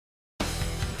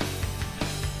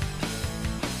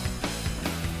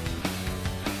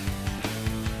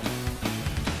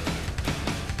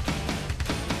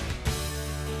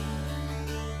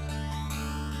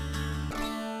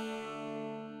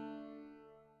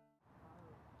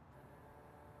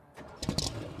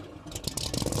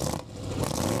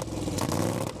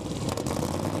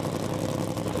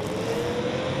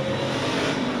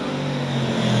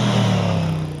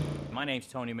name's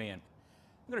Tony Meehan.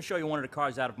 I'm going to show you one of the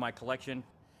cars out of my collection,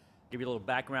 give you a little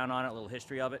background on it, a little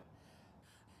history of it.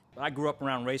 I grew up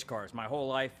around race cars. My whole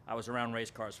life, I was around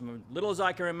race cars. From as little as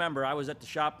I can remember, I was at the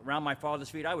shop around my father's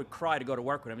feet. I would cry to go to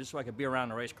work with him just so I could be around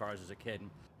the race cars as a kid.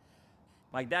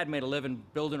 My dad made a living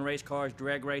building race cars,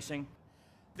 drag racing.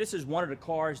 This is one of the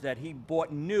cars that he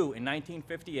bought new in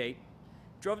 1958.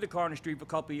 Drove the car on the street for a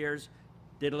couple of years,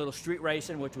 did a little street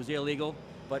racing, which was illegal,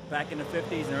 but back in the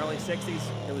 50s and early 60s,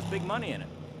 there was big money in it.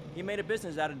 He made a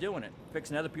business out of doing it,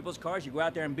 fixing other people's cars. You go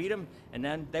out there and beat them, and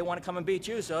then they want to come and beat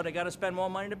you, so they got to spend more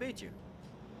money to beat you.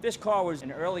 This car was in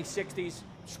the early 60s,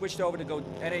 switched over to go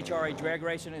NHRA drag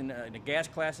racing in the gas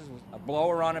classes, with a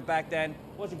blower on it back then.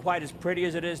 Wasn't quite as pretty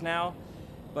as it is now,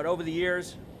 but over the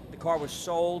years, the car was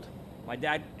sold. My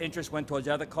dad's interest went towards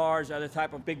other cars, other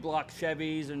type of big block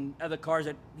Chevys and other cars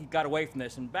that he got away from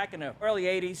this. And back in the early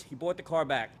 80s, he bought the car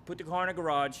back, put the car in a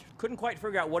garage, couldn't quite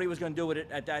figure out what he was going to do with it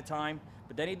at that time,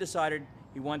 but then he decided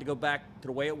he wanted to go back to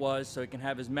the way it was so he can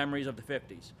have his memories of the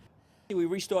 50s. We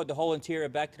restored the whole interior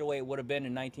back to the way it would have been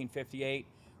in 1958.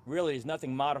 Really, there's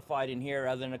nothing modified in here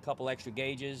other than a couple extra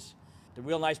gauges. The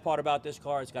real nice part about this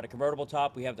car, it's got a convertible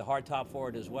top. We have the hard top for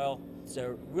it as well. It's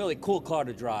a really cool car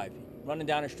to drive. Running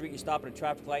down the street, you stop at a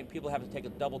traffic light, people have to take a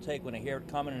double take when they hear it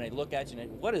coming and they look at you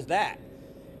and they, what is that?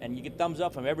 And you get thumbs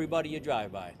up from everybody you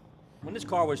drive by. When this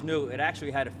car was new, it actually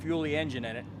had a fuelie engine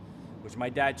in it, which my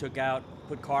dad took out,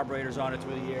 put carburetors on it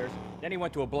through the years. Then he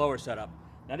went to a blower setup.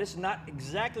 Now this is not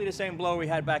exactly the same blower we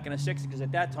had back in the 60s, because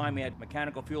at that time we had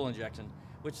mechanical fuel injection,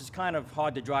 which is kind of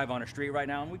hard to drive on the street right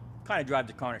now, and we kind of drive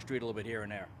the car on the street a little bit here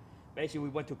and there. Basically, we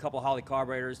went to a couple of Holley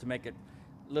carburetors to make it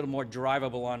a little more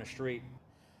drivable on the street.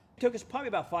 It took us probably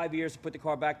about 5 years to put the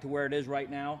car back to where it is right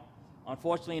now.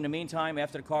 Unfortunately, in the meantime,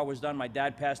 after the car was done, my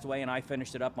dad passed away and I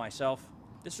finished it up myself.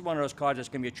 This is one of those cars that's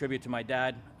going to be a tribute to my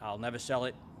dad. I'll never sell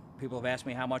it. People have asked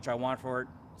me how much I want for it.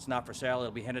 It's not for sale.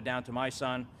 It'll be handed down to my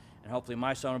son, and hopefully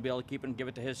my son will be able to keep it and give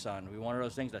it to his son. It'll be one of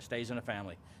those things that stays in the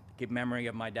family to keep memory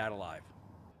of my dad alive.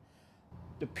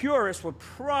 The purists were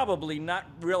probably not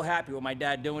real happy with my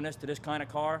dad doing this to this kind of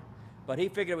car, but he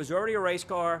figured it was already a race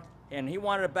car, and he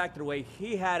wanted it back to the way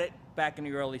he had it back in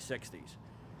the early 60s.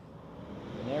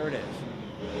 And there it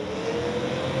is.